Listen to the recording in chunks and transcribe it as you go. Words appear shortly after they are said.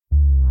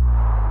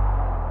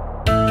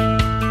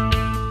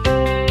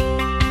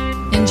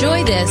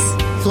this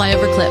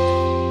flyover clip.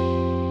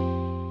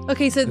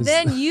 Okay, so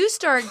then you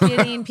start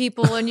getting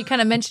people, and you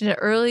kind of mentioned it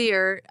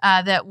earlier,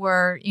 that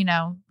were,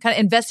 kind of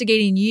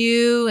investigating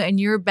you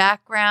and your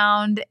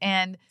background.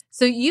 And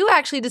so you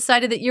actually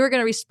decided that you were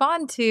going to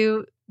respond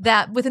to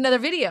that with another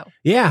video.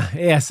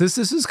 Yeah. So this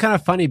is kind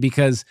of funny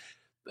because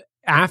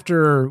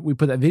after we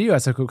put that video, I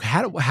was like,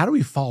 how do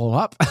we follow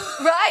up?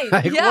 Right.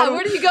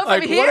 Where do you go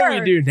from here? What do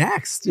we do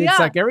next? It's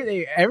like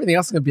everything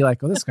else is going to be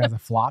like, oh, this guy's a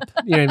flop.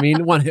 You know what I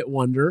mean? One hit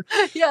wonder.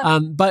 Yeah.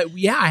 But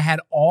yeah, I had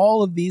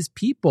all of these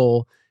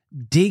people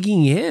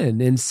digging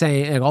in and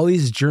saying, like, all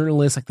these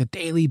journalists, like the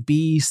Daily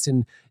Beast,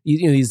 and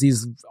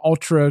these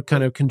ultra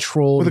kind of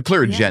controlled with a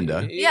clear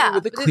agenda. Yeah,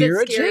 with a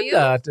clear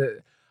agenda.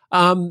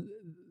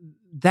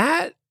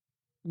 That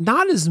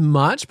not as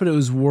much, but it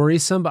was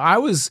worrisome. But I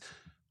was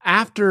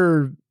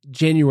after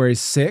January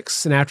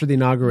 6th and after the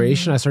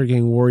inauguration, I started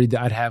getting worried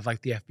that I'd have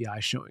like the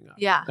FBI showing up.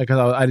 Yeah, like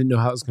I didn't know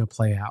how it was going to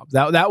play out.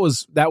 That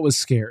was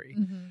scary.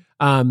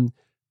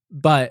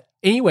 But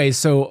anyway,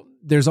 so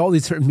there's all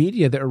these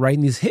media that are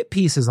writing these hit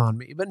pieces on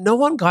me, but no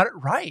one got it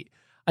right.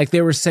 Like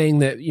they were saying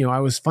that, I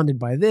was funded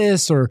by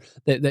this, or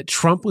that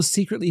Trump was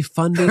secretly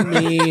funding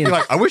me. And, you're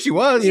like, I wish he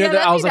was.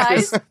 I was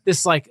like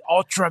this like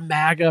ultra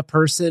MAGA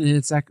person. And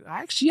it's like,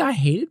 actually, I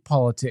hated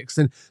politics.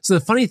 And so the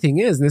funny thing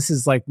is, and this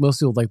is like most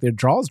people, like their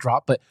jaws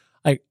drop, but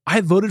like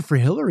I voted for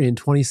Hillary in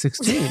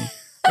 2016.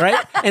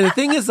 Right. And the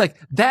thing is like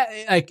that,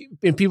 like,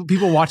 and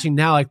people watching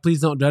now, like, please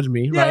don't judge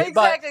me. Yeah, right.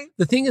 Exactly.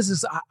 But the thing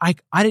is I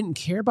didn't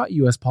care about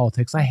US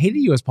politics. I hated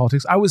US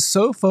politics. I was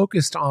so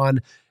focused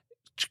on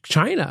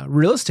China,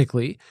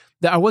 realistically,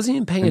 that I wasn't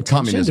even paying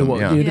attention to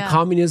the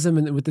communism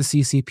and with the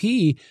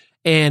CCP.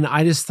 And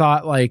I just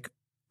thought like,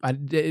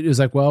 it was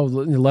like, well,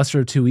 the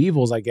lesser of two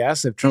evils, I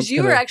guess. If Trump,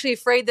 you were actually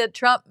afraid that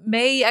Trump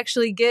may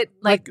actually get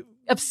like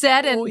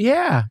upset and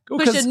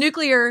push a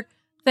nuclear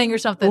thing or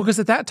something. Well, because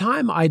at that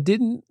time I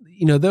didn't,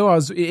 though I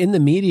was in the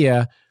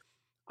media,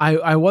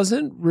 I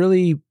wasn't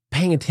really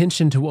paying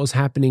attention to what was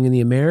happening in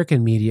the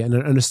American media, and I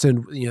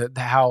understood,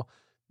 how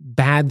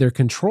bad their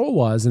control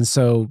was. And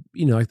so,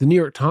 like the New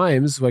York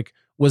Times, like,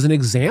 was an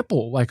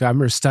example. Like I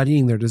remember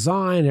studying their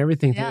design and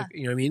everything. Yeah.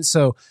 You know what I mean?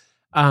 So,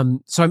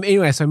 so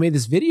I made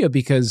this video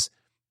because,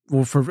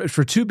 well,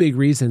 for two big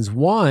reasons.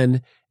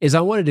 One is I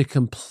wanted to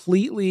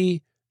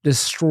completely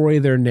destroy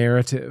their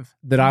narrative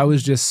that I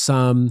was just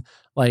some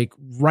like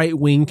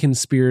right-wing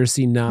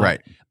conspiracy nut.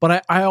 Right.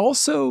 But I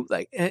also,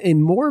 like,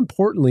 and more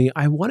importantly,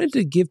 I wanted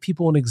to give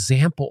people an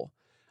example.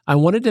 I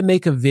wanted to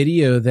make a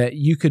video that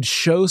you could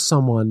show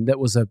someone that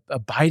was a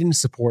Biden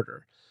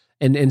supporter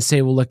and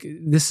say, well, look,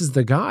 this is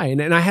the guy.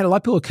 And I had a lot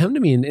of people come to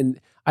me and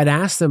I'd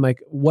ask them, like,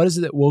 what is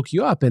it that woke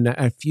you up? And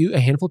a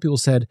handful of people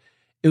said,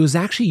 it was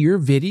actually your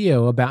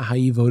video about how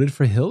you voted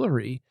for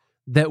Hillary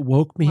that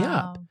woke me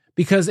up.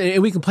 Because,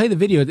 and we can play the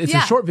video. It's a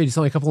short video. It's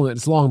only a couple of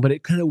minutes long, but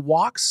it kind of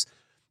walks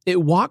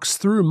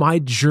through my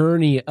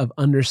journey of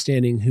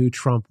understanding who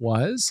Trump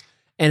was.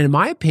 And in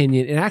my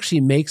opinion, it actually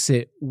makes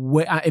it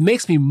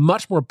makes me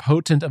much more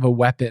potent of a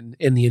weapon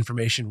in the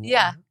information war.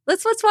 Yeah.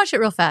 Let's watch it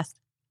real fast.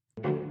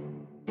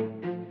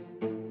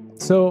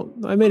 So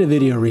I made a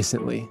video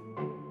recently.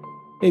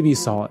 Maybe you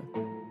saw it.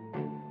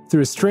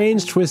 Through a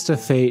strange twist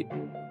of fate,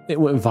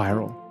 it went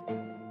viral.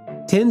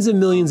 Tens of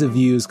millions of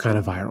views, kind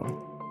of viral.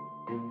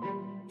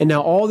 And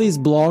now all these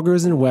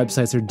bloggers and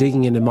websites are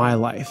digging into my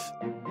life.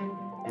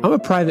 I'm a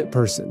private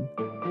person,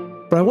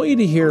 but I want you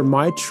to hear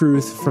my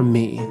truth from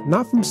me,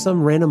 not from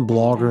some random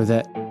blogger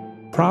that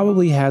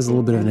probably has a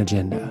little bit of an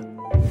agenda.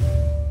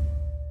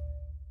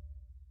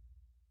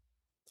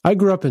 I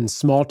grew up in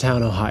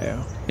small-town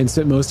Ohio and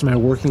spent most of my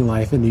working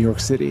life in New York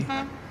City.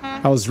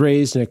 I was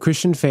raised in a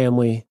Christian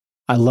family,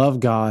 I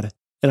love God,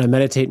 and I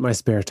meditate in my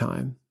spare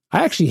time.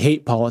 I actually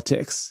hate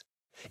politics.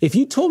 If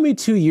you told me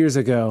 2 years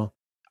ago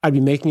I'd be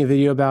making a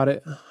video about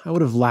it, I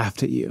would have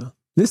laughed at you.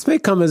 This may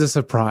come as a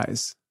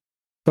surprise,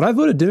 but I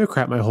voted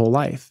Democrat my whole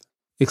life,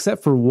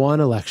 except for one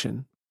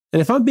election.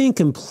 And if I'm being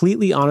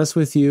completely honest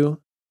with you,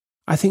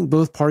 I think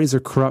both parties are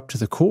corrupt to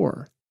the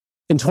core.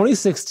 In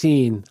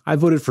 2016, I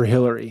voted for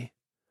Hillary.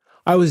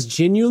 I was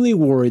genuinely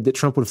worried that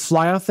Trump would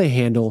fly off the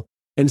handle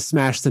and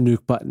smash the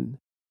nuke button.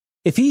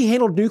 If he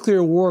handled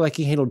nuclear war like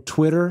he handled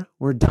Twitter,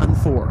 we're done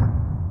for.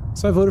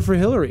 So I voted for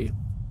Hillary.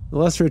 The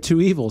lesser of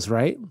two evils,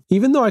 right?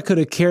 Even though I could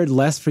have cared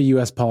less for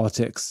US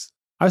politics,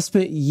 I've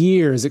spent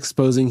years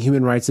exposing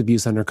human rights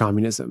abuse under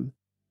communism.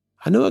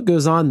 I know what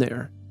goes on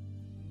there.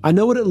 I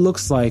know what it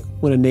looks like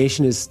when a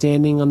nation is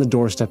standing on the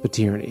doorstep of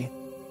tyranny.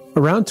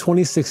 Around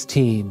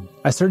 2016,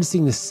 I started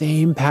seeing the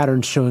same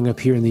patterns showing up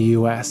here in the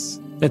US.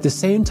 At the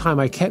same time,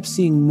 I kept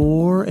seeing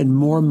more and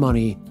more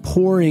money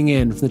pouring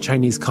in from the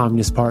Chinese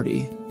Communist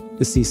Party,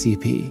 the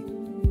CCP.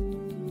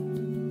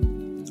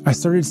 I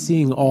started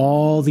seeing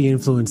all the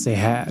influence they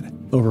had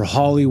over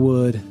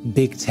Hollywood,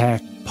 big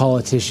tech,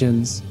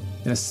 politicians,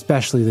 and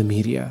especially the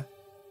media.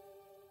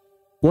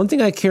 One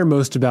thing I care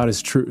most about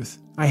is truth.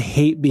 I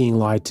hate being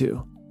lied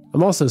to.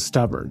 I'm also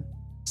stubborn.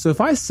 So if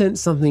I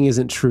sense something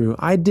isn't true,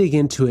 I dig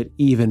into it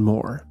even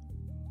more.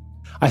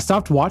 I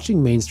stopped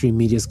watching mainstream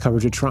media's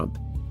coverage of Trump.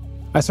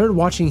 I started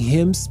watching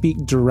him speak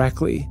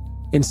directly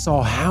and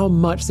saw how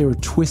much they were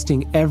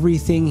twisting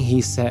everything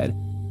he said,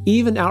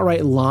 even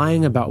outright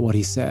lying about what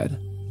he said.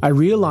 I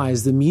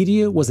realized the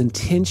media was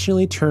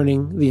intentionally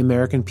turning the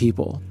American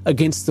people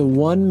against the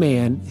one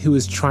man who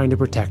was trying to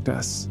protect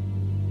us.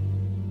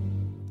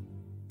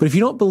 But if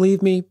you don't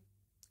believe me,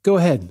 go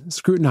ahead,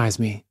 scrutinize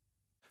me.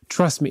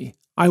 Trust me,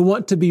 I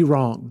want to be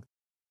wrong.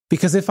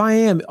 Because if I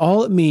am,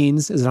 all it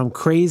means is that I'm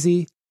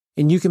crazy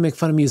and you can make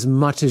fun of me as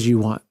much as you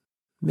want.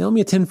 Mail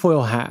me a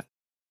tinfoil hat.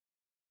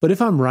 But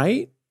if I'm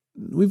right,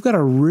 we've got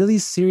a really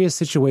serious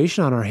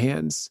situation on our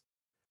hands.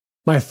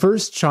 My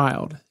first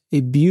child,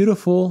 a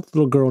beautiful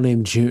little girl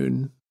named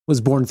June,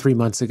 was born 3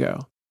 months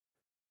ago.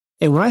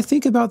 And when I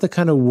think about the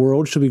kind of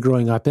world she'll be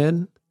growing up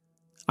in,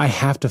 I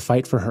have to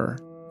fight for her.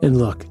 And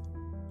look,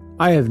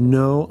 I have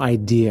no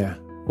idea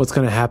what's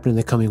going to happen in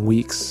the coming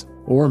weeks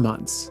or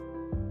months.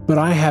 But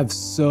I have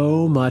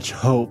so much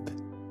hope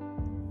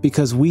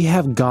because we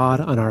have God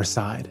on our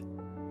side.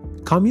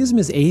 Communism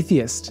is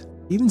atheist,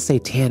 even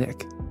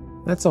satanic.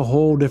 That's a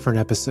whole different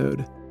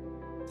episode.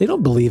 They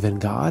don't believe in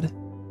God.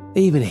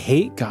 They even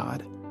hate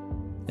God.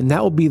 And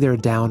that will be their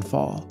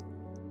downfall.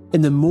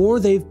 And the more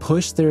they've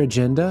pushed their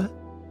agenda,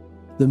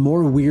 the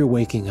more we're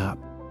waking up.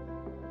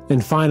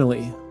 And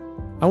finally,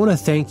 I want to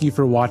thank you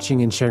for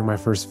watching and sharing my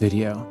first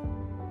video.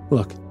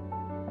 Look,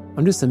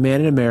 I'm just a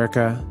man in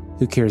America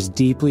who cares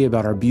deeply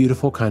about our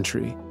beautiful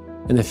country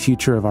and the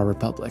future of our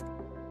republic.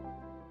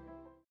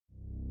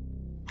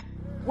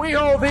 We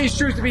hold these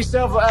truths to be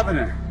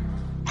self-evident.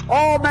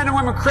 All men and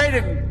women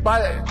created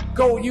by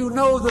you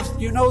know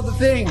the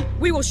thing.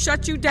 We will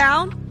shut you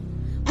down.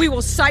 We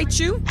will cite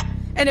you.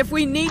 And if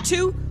we need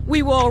to,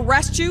 we will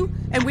arrest you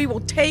and we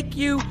will take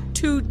you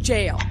to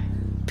jail.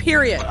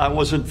 Period. I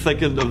wasn't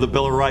thinking of the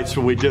Bill of Rights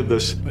when we did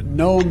this. But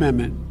no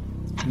amendment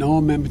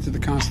to the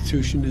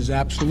Constitution is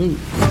absolute.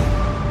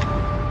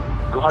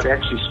 God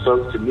actually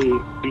spoke to me.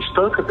 He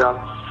spoke about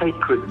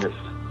sacredness.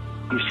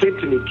 He said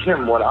to me,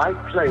 Kim, what I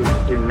place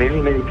in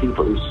many, many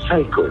people is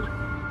sacred.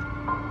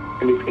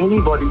 And if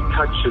anybody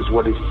touches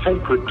what is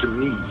sacred to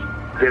me,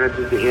 then it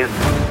is the end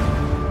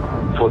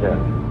for them.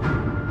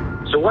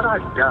 So what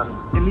I've done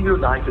in the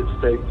United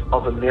States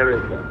of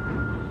America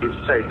is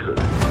sacred.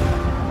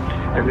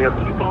 And there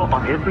are people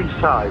on every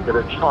side that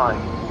are trying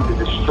to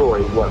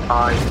destroy what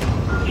I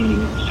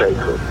deem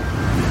sacred.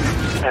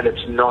 And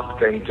it's not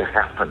going to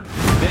happen.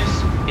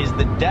 This is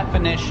the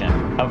definition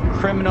of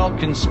criminal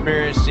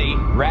conspiracy,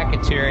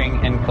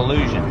 racketeering, and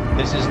collusion.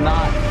 This is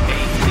not a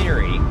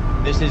theory.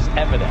 This is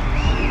evidence.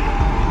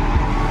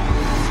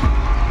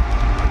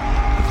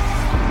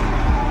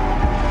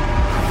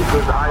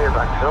 Because I have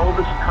upheld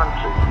this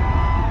country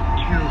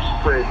to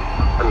spread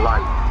a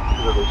light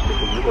to the rest of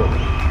the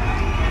world.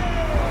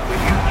 When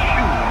you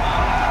choose to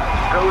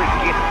go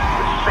against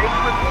the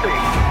sacred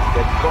thing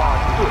that God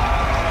put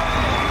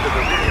into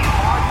the very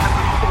heart and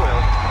the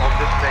soil of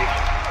this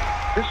nation,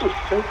 this was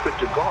sacred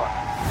to God.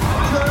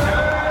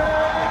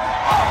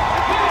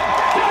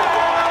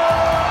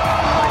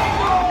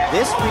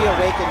 This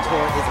Reawaken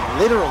tour is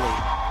literally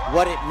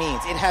what it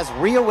means. It has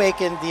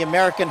reawakened the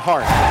American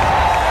heart.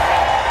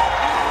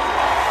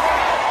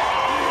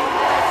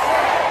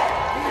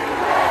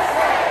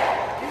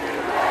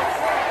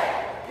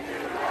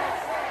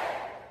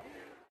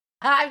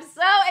 I'm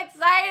so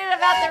excited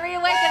about the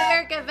Reawaken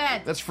America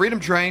event. That's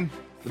Freedom Train.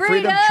 The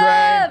Freedom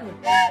Train.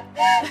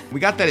 We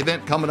got that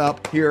event coming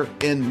up here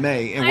in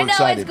May, and we're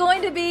excited. It's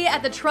going to be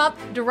at the Trump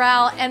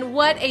Doral, and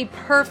what a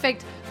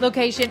perfect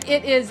location.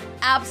 It is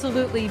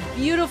absolutely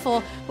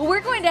beautiful. But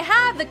we're going to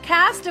have the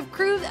cast of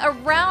crew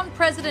around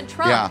President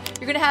Trump. Yeah.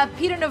 You're going to have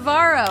Peter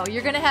Navarro.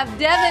 You're going to have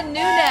Devin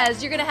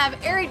Nunes. You're going to have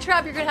Eric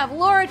Trump. You're going to have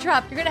Laura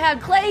Trump. You're going to have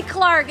Clay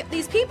Clark.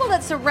 These people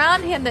that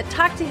surround him, that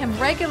talk to him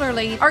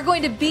regularly, are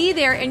going to be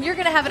there, and you're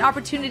going to have an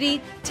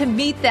opportunity to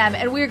meet them.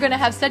 And we're going to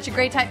have such a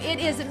great time. It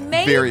is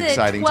May Very the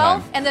exciting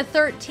 12th time. and the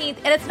 13th,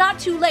 and it's not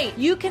too late.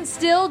 You can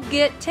still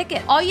get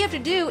tickets. All you have to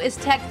do is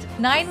text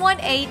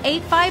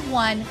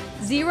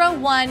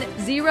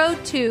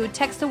 918-851-0102.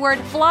 Text the word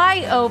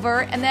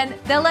flyover, and then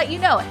they'll let you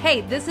know,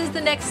 hey, this is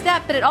the next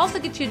step, but it also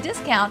gets you a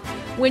discount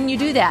when you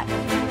do that.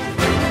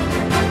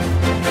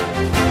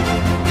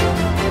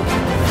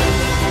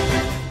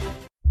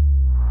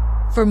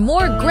 For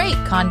more great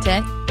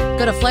content,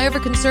 go to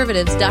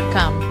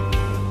flyoverconservatives.com.